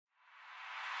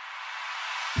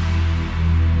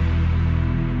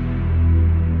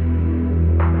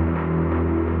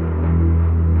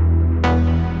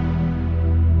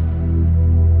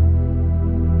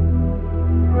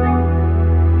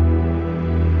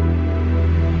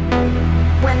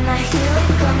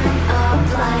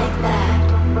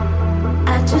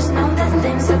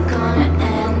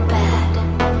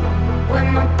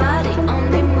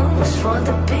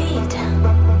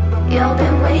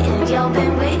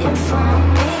waiting for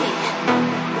me.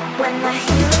 When I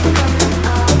hear it coming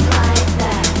up like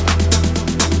that.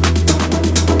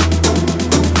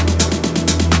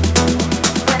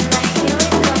 When I hear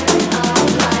it coming up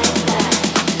like that.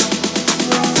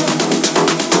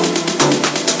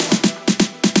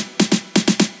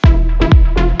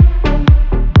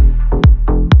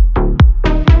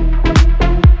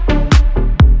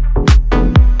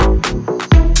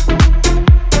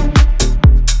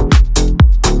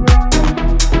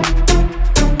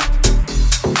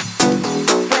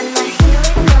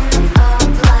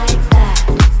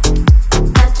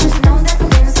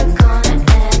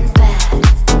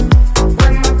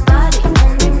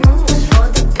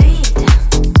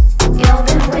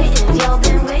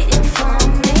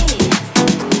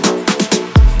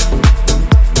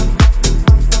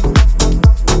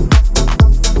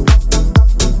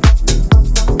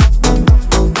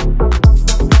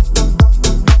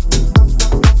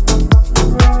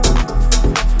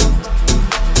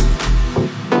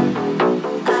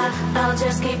 I'll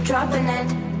just keep dropping it,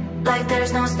 like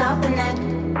there's no stopping it.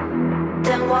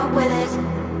 Then walk with it.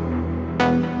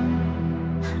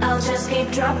 I'll just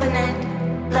keep dropping it,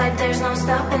 like there's no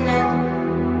stopping it.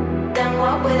 Then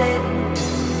walk with it.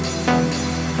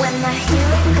 When I hear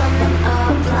it coming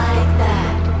up like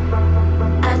that,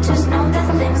 I just know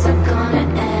that things are gonna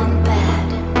end bad.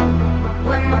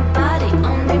 When my body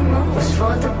only moves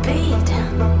for the beat.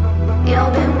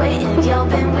 Y'all been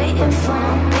waiting for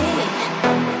me.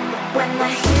 When I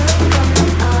hear